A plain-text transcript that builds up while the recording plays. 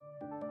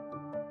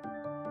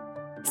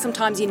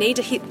Sometimes you need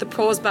to hit the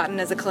pause button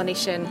as a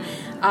clinician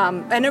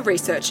and a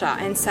researcher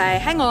and say,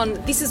 hang on,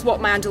 this is what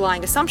my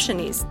underlying assumption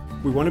is.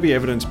 We want to be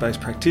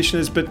evidence-based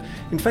practitioners, but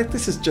in fact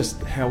this is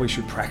just how we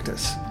should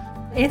practice.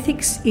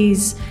 Ethics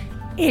is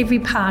every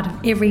part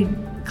of every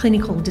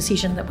clinical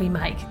decision that we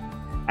make.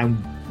 And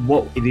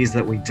what it is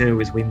that we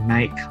do is we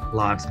make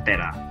lives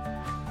better.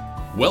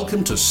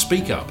 Welcome to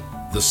Speak Up,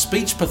 the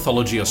Speech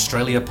Pathology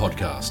Australia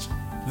podcast.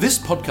 This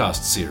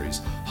podcast series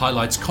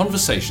highlights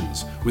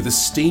conversations with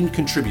esteemed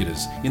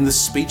contributors in the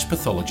speech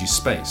pathology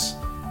space.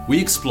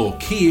 We explore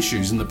key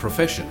issues in the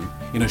profession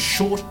in a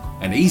short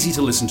and easy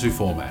to listen to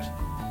format.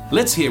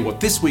 Let's hear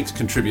what this week's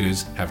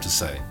contributors have to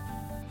say.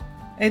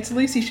 It's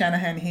Lucie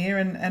Shanahan here,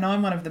 and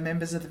I'm one of the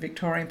members of the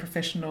Victorian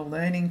Professional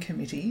Learning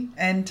Committee,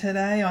 and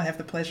today I have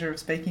the pleasure of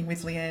speaking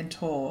with Leanne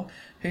Togher,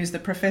 who's the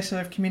Professor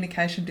of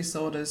Communication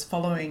Disorders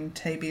following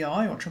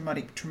TBI, or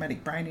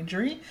traumatic brain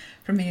injury,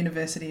 from the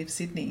University of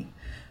Sydney.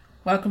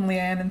 Welcome,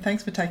 Leanne, and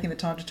thanks for taking the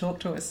time to talk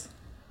to us.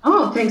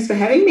 Oh, thanks for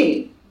having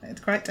me.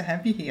 It's great to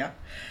have you here.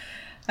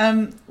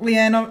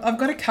 Leanne, I've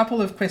got a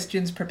couple of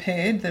questions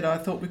prepared that I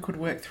thought we could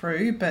work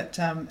through, but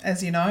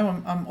as you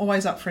know, I'm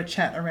always up for a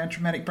chat around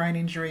traumatic brain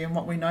injury and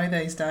what we know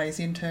these days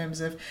in terms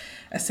of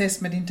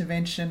assessment,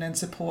 intervention and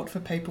support for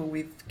people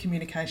with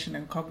communication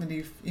and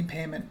cognitive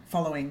impairment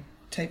following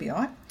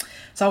TBI.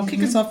 So I'll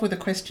kick us off with a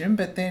question,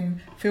 but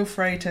then feel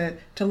free to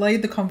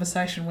lead the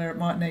conversation where it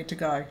might need to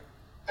go.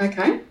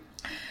 Okay.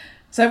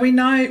 So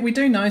we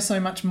do know so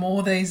much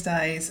more these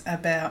days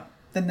about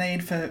the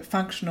need for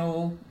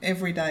functional,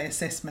 everyday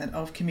assessment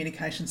of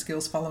communication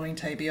skills following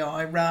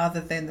TBI rather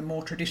than the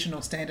more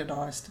traditional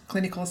standardised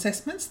clinical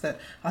assessments that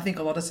I think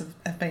a lot of us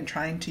have been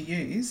trained to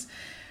use.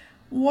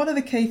 What are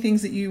the key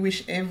things that you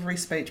wish every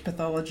speech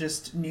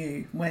pathologist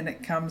knew when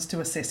it comes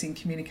to assessing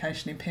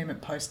communication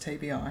impairment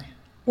post-TBI?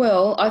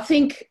 Well, I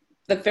think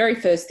the very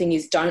first thing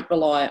is don't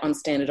rely on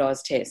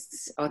standardised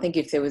tests. I think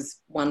if there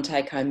was one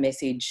take-home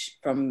message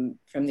from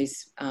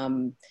this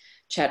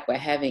chat we're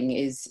having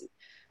is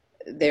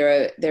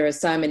there are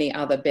so many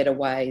other better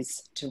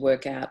ways to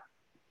work out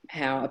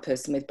how a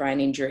person with brain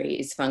injury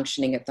is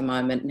functioning at the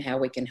moment and how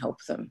we can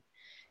help them.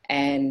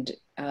 And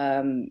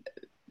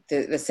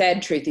the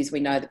sad truth is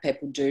we know that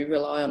people do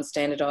rely on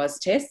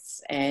standardised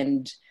tests,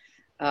 and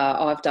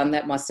I've done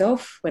that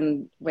myself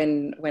when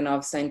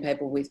I've seen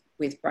people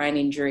with brain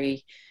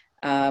injury.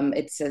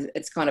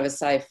 It's kind of a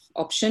safe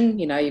option.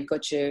 You know, you've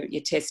got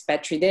your test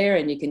battery there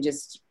and you can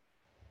just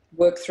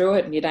work through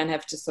it and you don't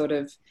have to sort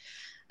of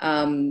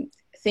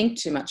think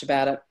too much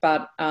about it.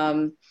 But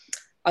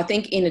I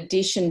think in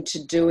addition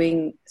to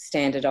doing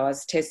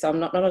standardised tests, I'm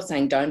not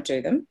saying don't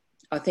do them.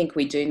 I think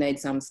we do need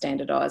some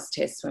standardised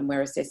tests when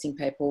we're assessing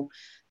people,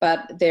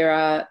 but there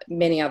are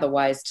many other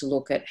ways to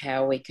look at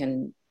how we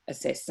can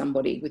assess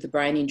somebody with a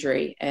brain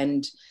injury.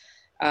 And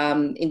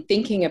in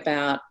thinking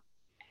about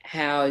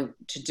how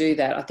to do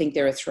that, I think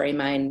there are three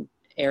main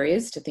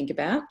areas to think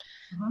about.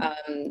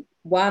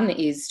 One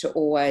is to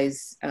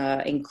always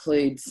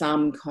include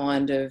some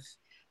kind of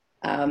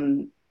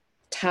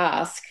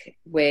task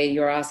where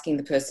you're asking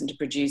the person to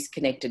produce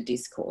connected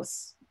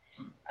discourse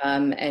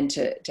and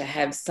to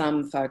have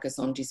some focus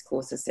on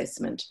discourse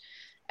assessment.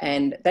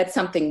 And that's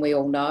something we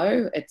all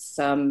know. It's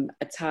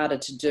harder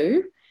to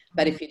do,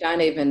 but if you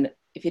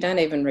don't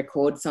even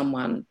record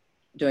someone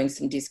doing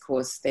some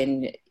discourse,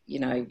 then you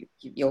know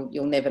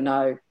you'll never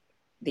know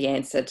the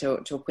answer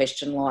to a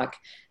question like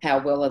how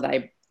well are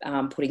they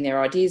putting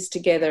their ideas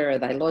together? Are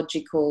they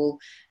logical?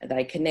 Are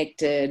they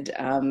connected?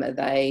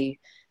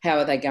 How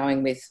are they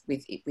going with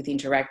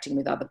interacting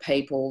with other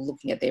people,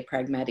 looking at their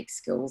pragmatic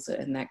skills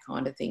and that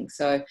kind of thing.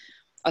 So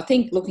I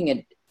think looking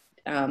at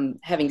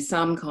having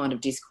some kind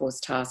of discourse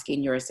task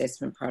in your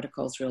assessment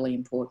protocol is really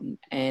important.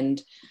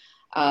 And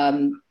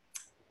I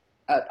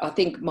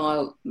think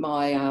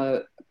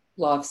my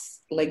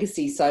life's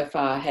legacy so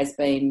far has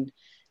been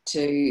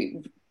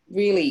to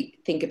really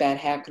think about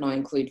how can I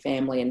include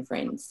family and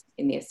friends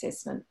in the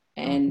assessment.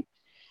 And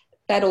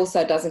that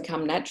also doesn't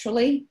come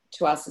naturally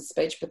to us as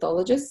speech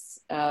pathologists.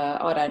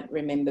 I don't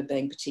remember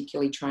being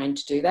particularly trained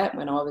to do that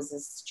when I was a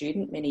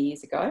student many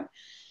years ago.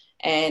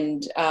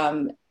 And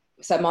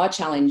so my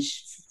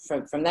challenge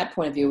from that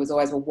point of view was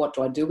always, well, what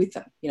do I do with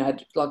them? You know,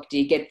 like, do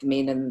you get them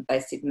in and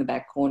they sit in the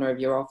back corner of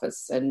your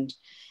office and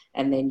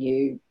then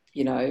you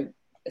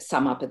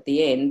sum up at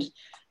the end?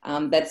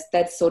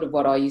 That's sort of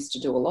what I used to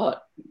do a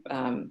lot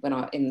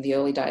in the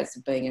early days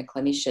of being a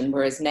clinician,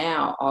 whereas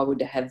now I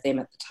would have them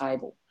at the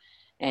table.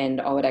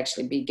 And I would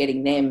actually be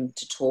getting them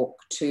to talk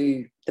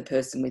to the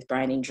person with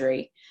brain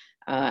injury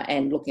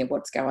and looking at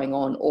what's going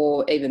on,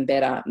 or even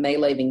better, me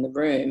leaving the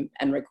room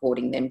and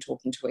recording them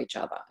talking to each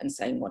other and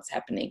seeing what's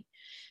happening.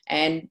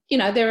 And, you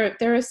know,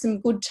 there are some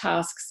good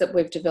tasks that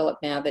we've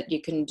developed now that you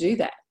can do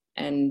that.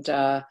 And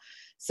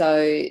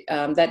so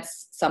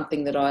that's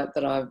something that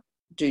I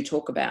do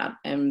talk about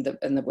and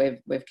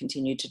that we've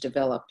continued to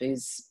develop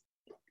is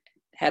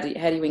how do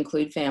you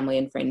include family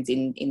and friends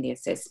in the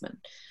assessment.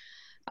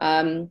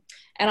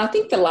 And I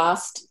think the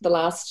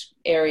last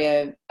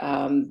area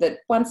that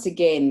once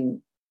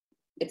again,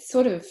 it's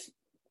sort of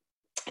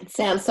it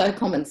sounds so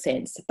common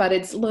sense, but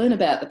it's learn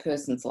about the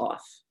person's life.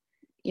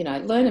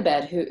 Learn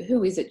about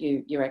who is it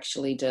you're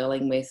actually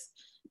dealing with,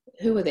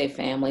 who are their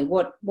family,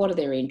 what are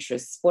their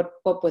interests, what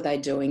were they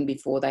doing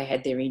before they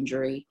had their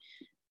injury,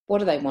 what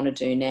do they want to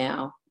do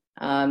now.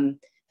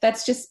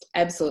 That's just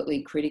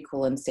absolutely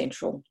critical and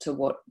central to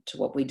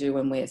what we do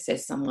when we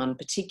assess someone,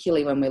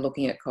 particularly when we're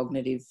looking at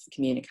cognitive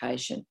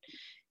communication.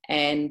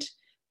 And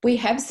we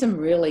have some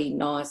really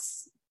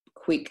nice,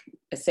 quick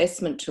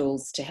assessment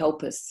tools to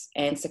help us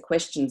answer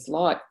questions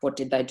like, what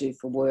did they do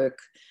for work?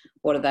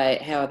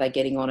 How are they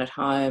getting on at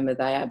home? Are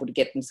they able to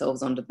get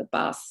themselves onto the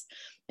bus?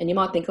 And you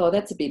might think, oh,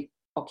 that's a bit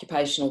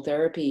occupational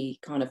therapy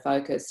kind of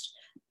focused.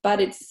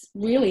 But it's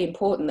really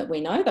important that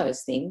we know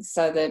those things,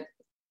 so that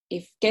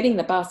if getting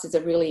the bus is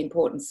a really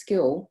important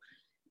skill,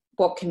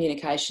 what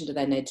communication do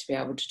they need to be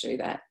able to do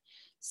that?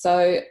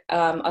 So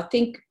I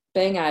think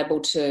being able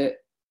to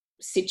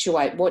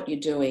situate what you're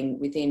doing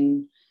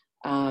within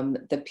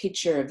the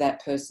picture of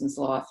that person's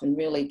life and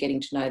really getting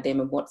to know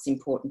them and what's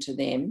important to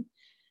them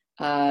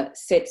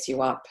sets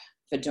you up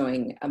for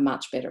doing a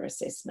much better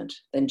assessment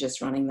than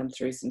just running them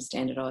through some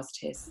standardised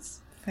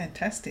tests.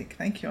 Fantastic,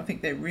 thank you. I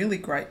think they're really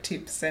great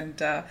tips,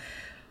 and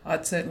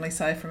I'd certainly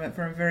say from a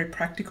very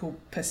practical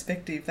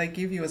perspective, they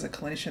give you as a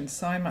clinician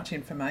so much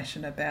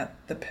information about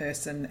the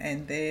person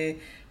and their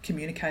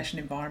communication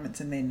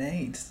environments and their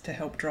needs to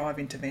help drive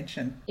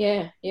intervention.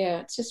 Yeah,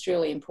 it's just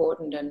really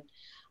important. And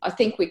I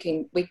think we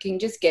can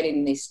just get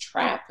in this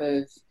trap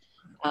of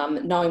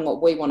knowing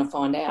what we want to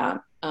find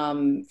out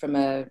from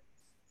a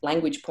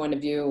language point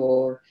of view,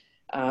 or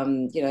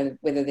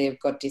whether they've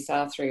got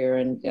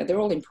dysarthria, and they're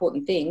all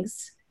important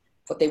things,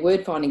 what their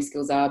word finding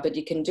skills are, but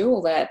you can do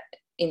all that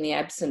in the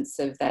absence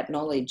of that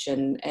knowledge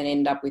and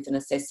end up with an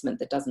assessment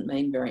that doesn't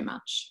mean very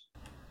much.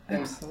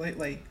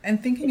 Absolutely.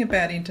 And thinking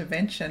about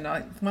intervention,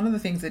 one of the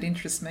things that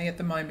interests me at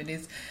the moment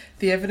is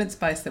the evidence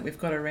base that we've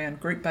got around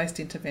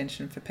group-based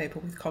intervention for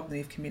people with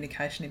cognitive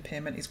communication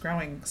impairment is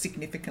growing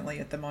significantly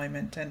at the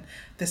moment, and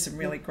there's some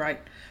really great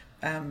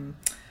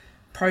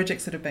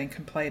projects that have been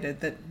completed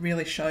that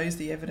really shows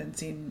the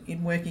evidence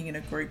in working in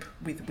a group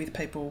with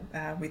people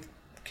with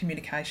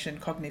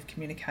cognitive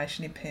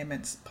communication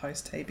impairments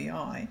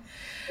post-TBI.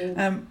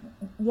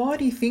 Why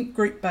do you think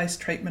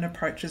group-based treatment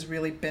approaches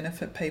really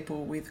benefit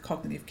people with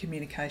cognitive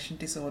communication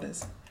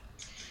disorders?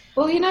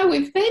 Well,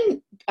 we've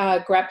been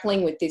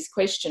grappling with this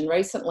question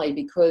recently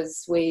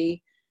because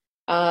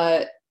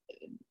a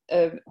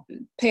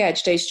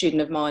PhD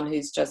student of mine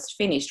who's just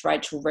finished,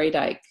 Rachel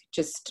Reedake,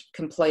 just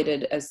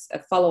completed a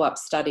follow-up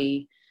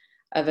study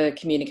of a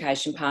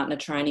communication partner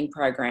training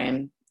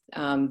program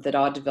that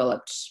I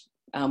developed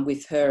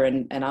with her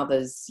and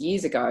others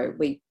years ago.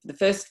 The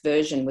first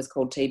version was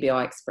called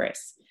TBI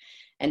Express,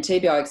 and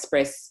TBI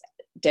Express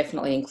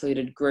definitely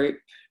included group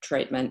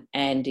treatment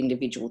and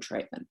individual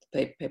treatment.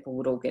 People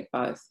would all get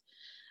both.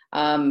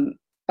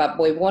 But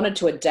we wanted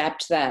to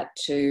adapt that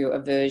to a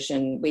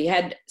version. We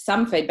had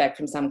some feedback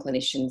from some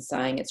clinicians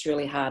saying it's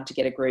really hard to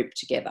get a group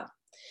together.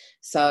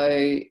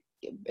 So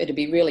it'd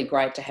be really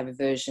great to have a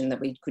version that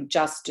we could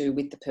just do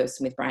with the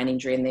person with brain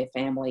injury and their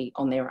family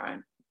on their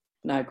own,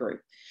 no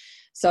group.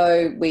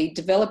 So we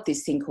developed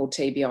this thing called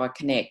TBI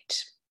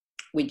Connect,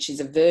 which is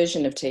a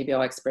version of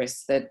TBI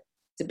Express that's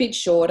a bit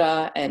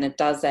shorter, and it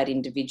does that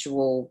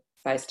individual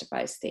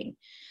face-to-face thing.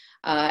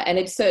 And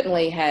it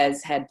certainly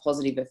has had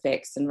positive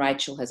effects, and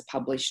Rachel has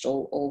published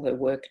all her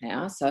work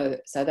now, so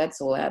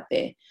that's all out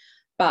there.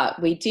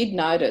 But we did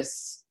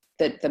notice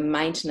that the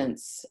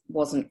maintenance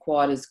wasn't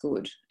quite as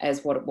good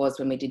as what it was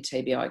when we did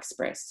TBI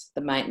Express,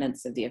 the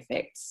maintenance of the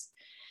effects.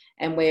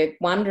 And we're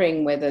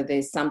wondering whether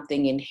there's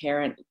something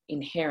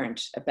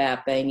inherent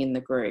about being in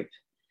the group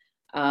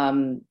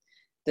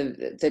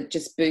that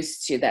just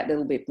boosts you that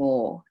little bit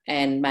more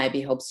and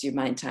maybe helps you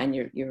maintain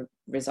your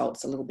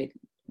results a little bit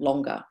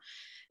longer.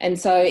 And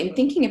so in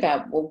thinking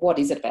about, well, what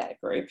is it about a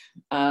group?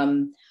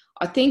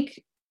 I think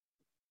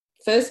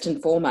first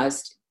and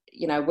foremost,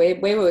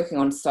 we're working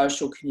on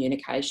social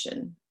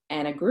communication,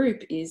 and a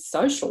group is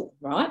social,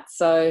 right?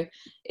 So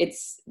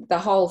it's the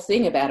whole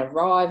thing about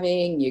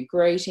arriving, you're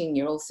greeting,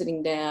 you're all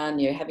sitting down,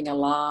 you're having a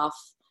laugh.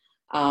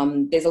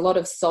 There's a lot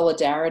of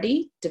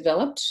solidarity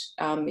developed.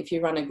 If you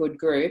run a good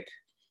group,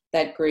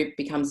 that group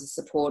becomes a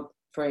support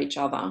for each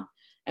other.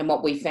 And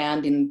what we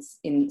found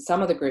in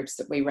some of the groups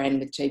that we ran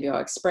with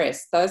TBI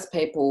Express, those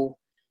people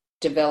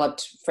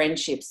developed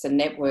friendships and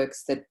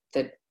networks that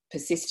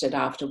persisted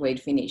after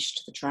we'd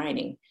finished the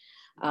training,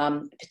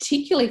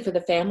 particularly for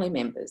the family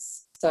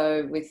members.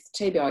 So with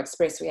TBI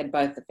Express, we had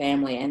both the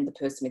family and the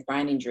person with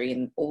brain injury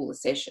in all the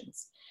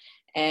sessions.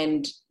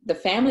 And the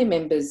family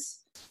members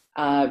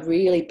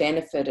really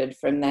benefited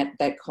from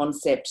that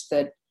concept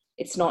that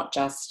it's not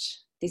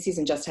just, this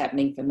isn't just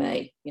happening for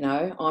me.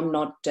 I'm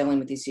not dealing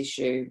with this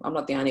issue. I'm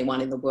not the only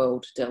one in the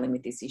world dealing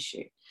with this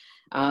issue.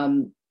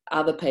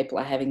 Other people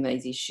are having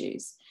these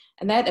issues.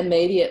 And that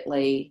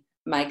immediately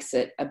makes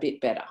it a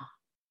bit better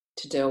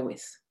to deal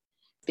with,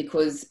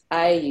 because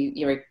A,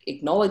 you're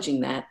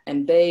acknowledging that,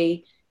 and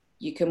B,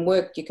 you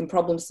can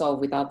problem solve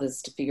with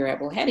others to figure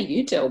out, well, how do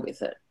you deal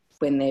with it?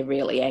 when they're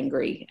really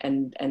angry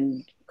and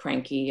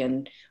cranky,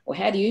 or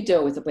how do you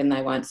deal with it when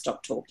they won't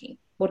stop talking?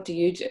 What do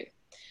you do?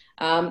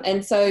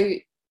 And so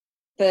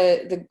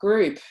the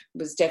group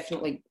was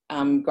definitely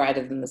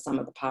greater than the sum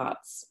of the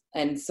parts.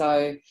 And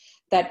so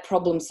that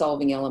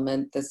problem-solving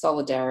element, the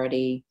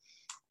solidarity,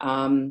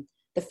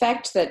 the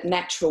fact that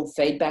natural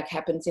feedback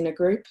happens in a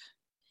group.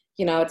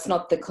 It's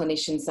not the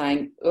clinician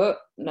saying, oh,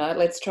 no,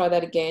 let's try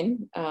that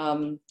again.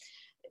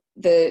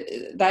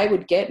 They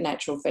would get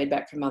natural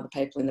feedback from other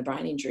people in the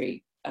brain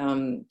injury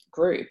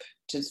group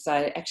to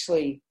say,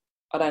 actually,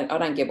 I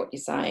don't get what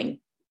you're saying,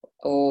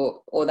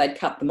 or they'd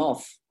cut them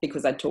off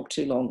because they'd talk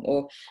too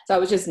long, so it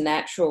was just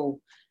natural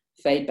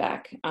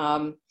feedback.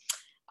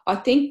 I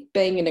think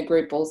being in a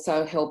group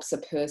also helps a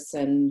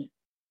person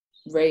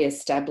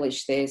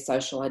re-establish their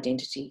social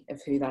identity of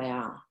who they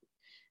are.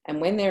 And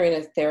when they're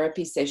in a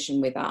therapy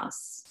session with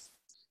us,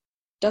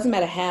 doesn't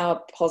matter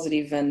how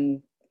positive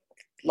and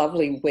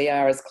lovely we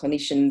are as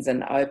clinicians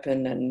and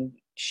open and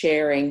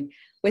sharing,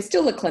 we're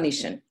still a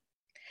clinician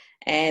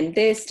and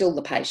they're still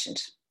the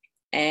patient.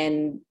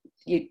 And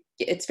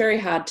it's very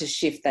hard to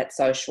shift that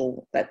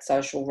social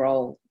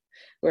role.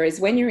 Whereas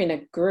when you're in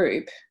a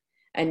group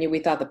and you're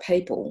with other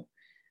people,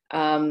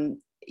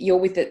 you're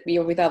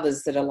with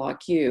others that are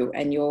like you,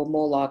 and you're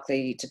more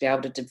likely to be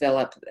able to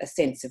develop a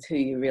sense of who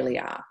you really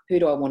are. Who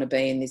do I want to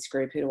be in this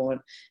group?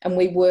 And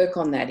we work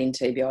on that in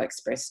TBI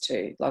Express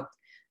too. Like,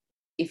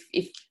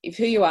 if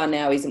who you are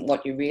now isn't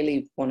what you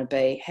really want to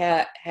be,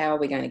 how are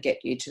we going to get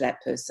you to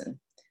that person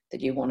that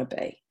you want to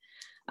be?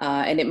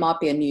 And it might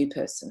be a new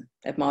person.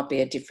 It might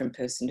be a different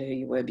person to who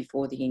you were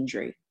before the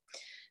injury.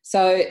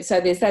 So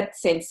there's that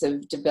sense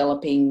of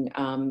developing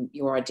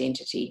your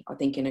identity, I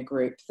think, in a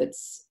group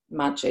that's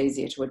much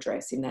easier to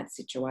address in that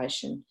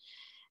situation.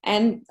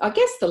 And I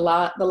guess the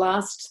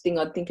last thing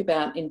I'd think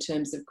about in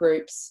terms of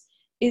groups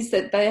is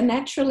that they are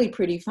naturally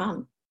pretty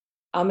fun.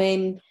 I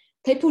mean,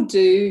 people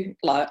do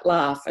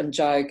laugh and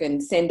joke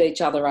and send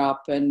each other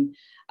up, and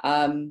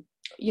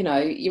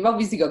you've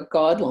obviously got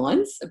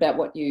guidelines about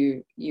what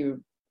you're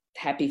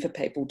happy for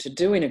people to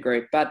do in a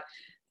group, but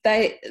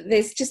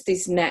there's just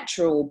this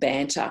natural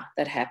banter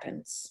that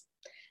happens,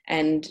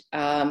 and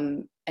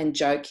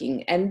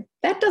joking, and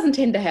that doesn't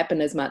tend to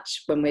happen as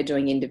much when we're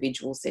doing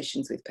individual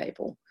sessions with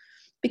people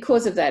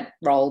because of that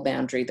role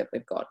boundary that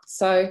we've got.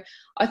 So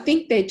I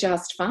think they're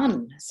just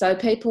fun. So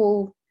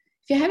people,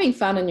 if you're having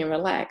fun and you're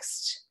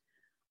relaxed,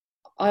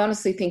 I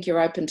honestly think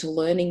you're open to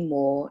learning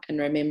more and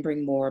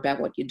remembering more about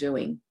what you're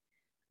doing.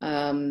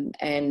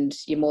 And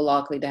you're more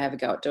likely to have a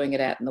go at doing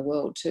it out in the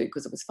world too,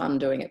 because it was fun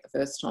doing it the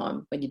first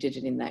time when you did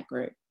it in that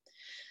group.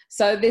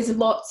 So there's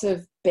lots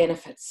of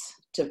benefits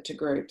to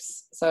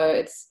groups.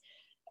 So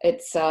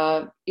it's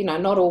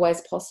not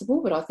always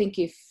possible, but I think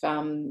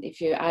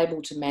if you're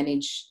able to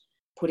manage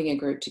putting a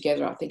group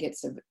together, I think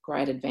it's a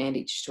great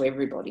advantage to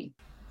everybody.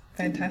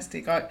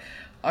 Fantastic. I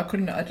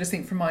just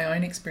think from my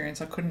own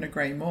experience, I couldn't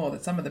agree more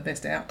that some of the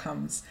best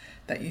outcomes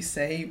that you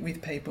see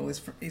with people is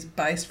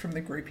based from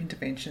the group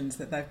interventions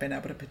that they've been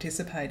able to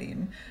participate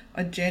in.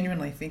 I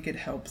genuinely think it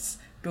helps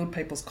build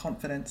people's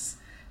confidence,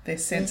 their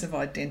sense of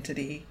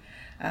identity,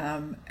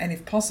 and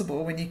if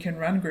possible, when you can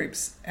run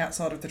groups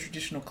outside of the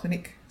traditional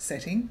clinic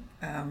setting.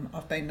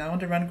 I've been known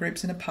to run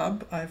groups in a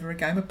pub over a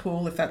game of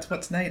pool if that's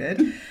what's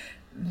needed.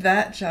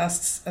 That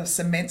just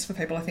cements for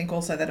people, I think,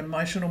 also that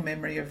emotional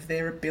memory of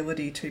their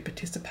ability to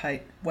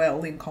participate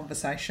well in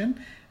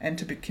conversation and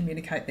to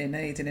communicate their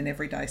needs in an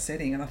everyday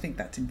setting, and I think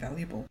that's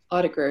invaluable.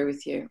 I'd agree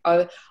with you.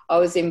 I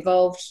was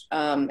involved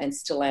and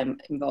still am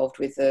involved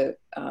with a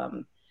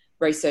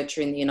researcher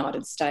in the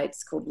United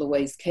States called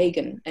Louise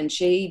Keegan, and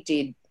she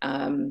did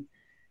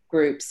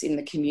groups in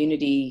the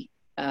community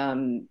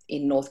in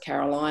North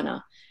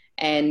Carolina.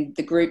 And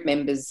the group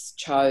members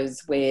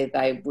chose where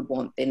they would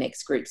want their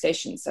next group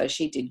session. So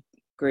she did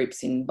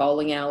groups in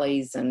bowling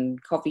alleys and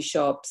coffee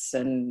shops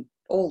and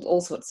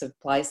all sorts of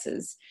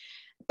places,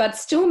 but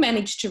still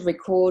managed to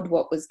record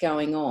what was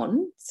going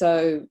on.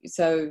 So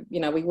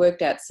we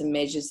worked out some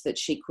measures that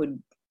she could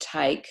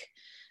take.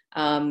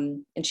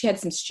 And she had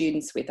some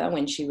students with her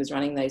when she was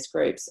running these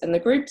groups. And the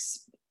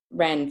groups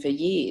ran for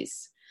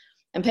years.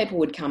 And people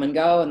would come and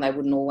go, and they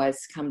wouldn't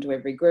always come to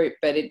every group.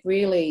 But it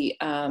really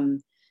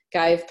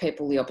gave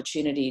people the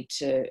opportunity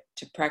to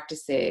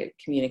practice their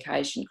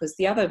communication, because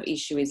the other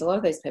issue is a lot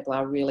of these people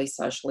are really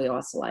socially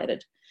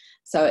isolated.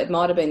 So it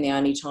might have been the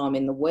only time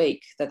in the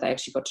week that they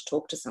actually got to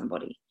talk to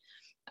somebody.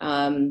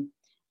 And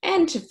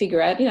to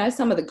figure out,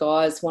 some of the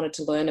guys wanted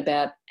to learn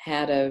about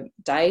how to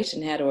date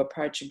and how to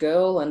approach a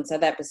girl, and so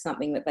that was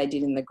something that they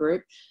did in the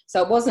group.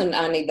 So it wasn't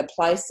only the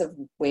place of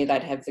where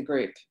they'd have the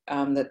group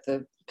that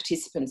the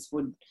participants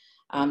would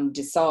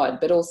decide,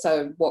 but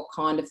also what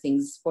kind of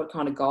things, what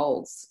kind of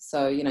goals.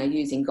 So,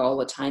 using goal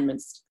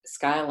attainment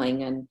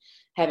scaling and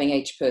having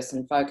each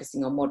person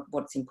focusing on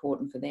what's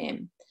important for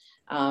them.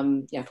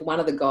 For one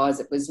of the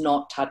guys, it was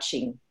not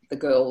touching the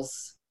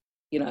girls,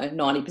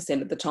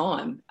 90% of the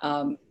time.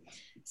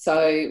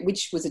 So,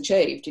 which was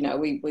achieved.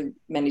 We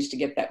managed to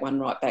get that one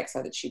right back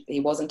so that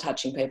he wasn't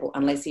touching people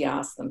unless he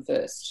asked them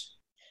first.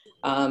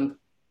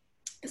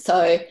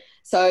 So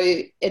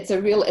it's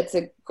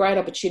a great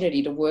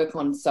opportunity to work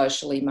on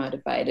socially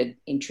motivated,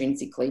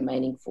 intrinsically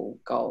meaningful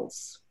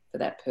goals for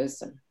that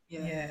person.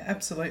 Yeah,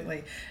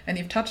 absolutely. And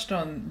you've touched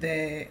on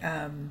their,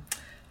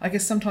 I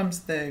guess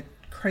sometimes the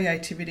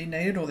creativity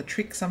needed, or the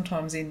trick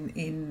sometimes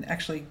in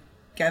actually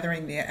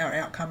gathering our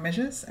outcome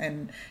measures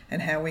and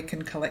how we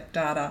can collect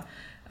data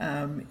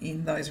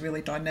in those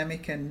really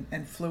dynamic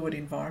and fluid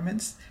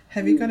environments.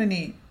 Have you got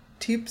any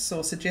tips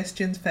or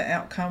suggestions for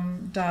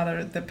outcome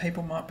data that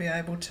people might be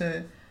able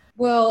to?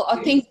 Well,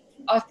 I think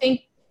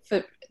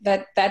for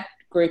that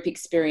group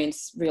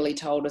experience really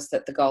told us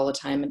that the goal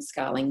attainment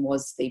scaling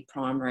was the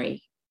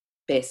primary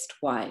best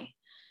way,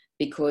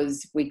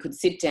 because we could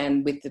sit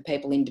down with the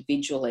people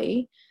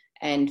individually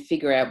and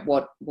figure out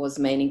what was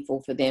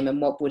meaningful for them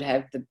and what would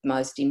have the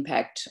most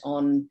impact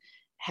on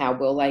how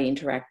well they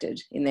interacted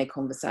in their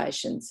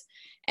conversations.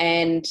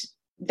 And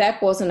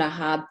that wasn't a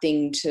hard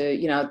thing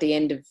to, at the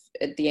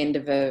end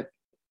of a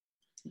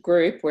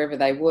group, wherever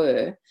they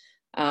were,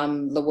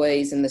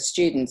 Louise and the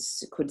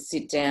students could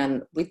sit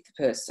down with the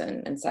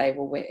person and say,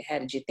 well, how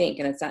did you think?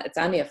 And it's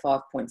only a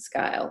 5-point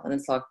scale. And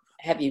it's like,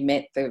 have you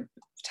met the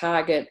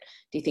target?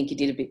 Do you think you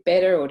did a bit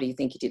better, or do you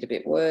think you did a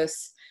bit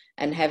worse?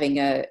 And having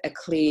a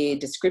clear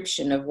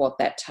description of what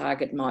that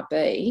target might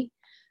be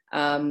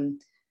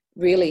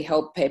really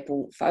helped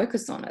people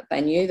focus on it. They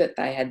knew that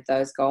they had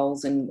those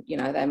goals, and,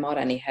 they might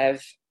only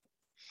have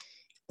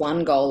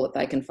one goal that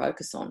they can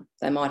focus on.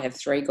 They might have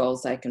 3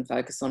 goals they can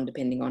focus on,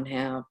 depending on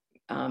how,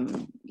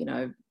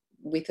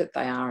 with it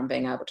they are and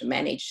being able to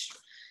manage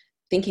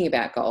thinking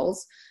about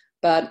goals.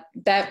 But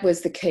that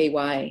was the key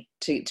way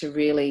to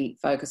really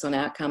focus on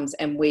outcomes.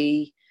 And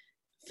we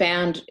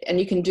found, and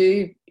you can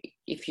do,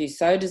 if you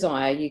so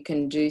desire, you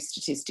can do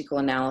statistical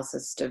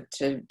analysis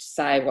to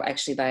say, well,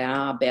 actually they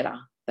are better.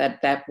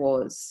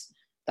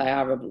 They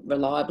are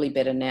reliably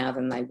better now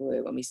than they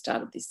were when we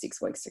started this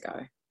 6 weeks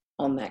ago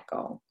on that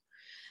goal.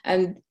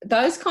 And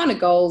those kind of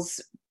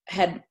goals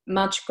had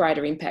much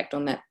greater impact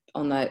on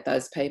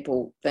those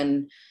people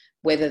than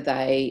whether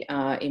they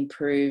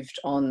improved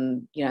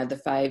on,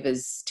 the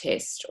favours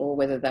test, or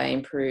whether they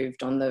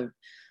improved on the,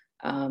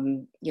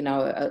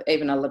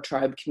 even a La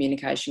Trobe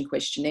communication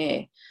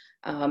questionnaire,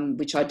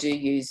 which I do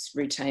use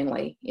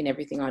routinely in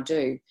everything I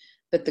do.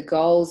 But the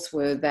goals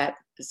were that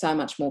so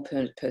much more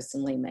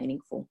personally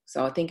meaningful.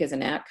 So I think as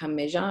an outcome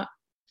measure,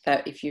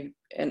 that if you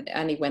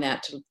only went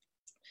out to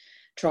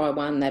try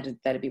one,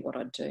 that'd be what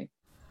I'd do.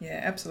 Yeah,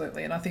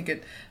 absolutely. And I think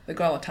the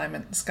goal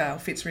attainment scale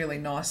fits really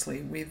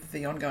nicely with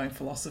the ongoing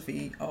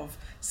philosophy of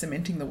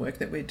cementing the work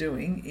that we're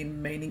doing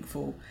in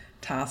meaningful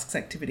tasks,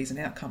 activities and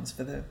outcomes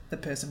for the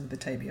person with the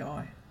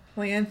TBI.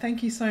 Leanne,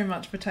 thank you so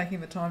much for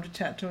taking the time to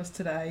chat to us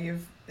today.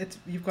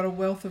 You've got a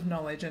wealth of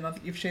knowledge, and I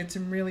think you've shared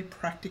some really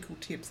practical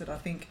tips that I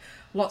think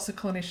lots of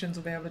clinicians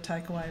will be able to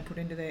take away and put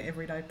into their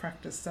everyday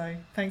practice. So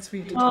thanks for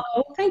your time.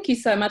 Oh, thank you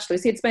so much,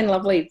 Lucie. It's been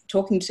lovely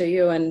talking to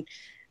you, and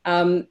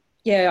I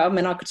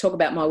could talk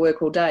about my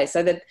work all day.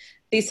 So that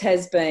this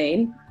has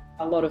been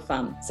a lot of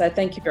fun. So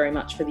thank you very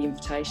much for the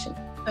invitation.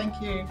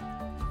 Thank you.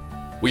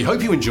 We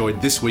hope you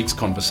enjoyed this week's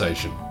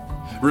conversation.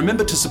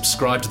 Remember to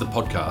subscribe to the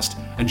podcast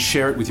and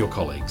share it with your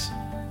colleagues.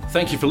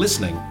 Thank you for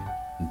listening,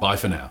 and bye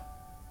for now.